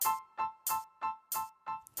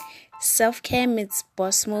Self-care meets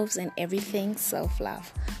boss moves and everything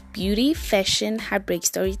self-love. Beauty, fashion, heartbreak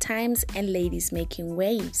story times, and ladies making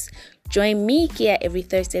waves. Join me, Gia, every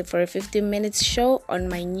Thursday for a 15-minute show on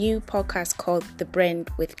my new podcast called The Brand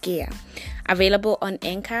with Gia. Available on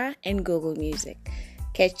Anchor and Google Music.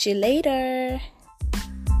 Catch you later.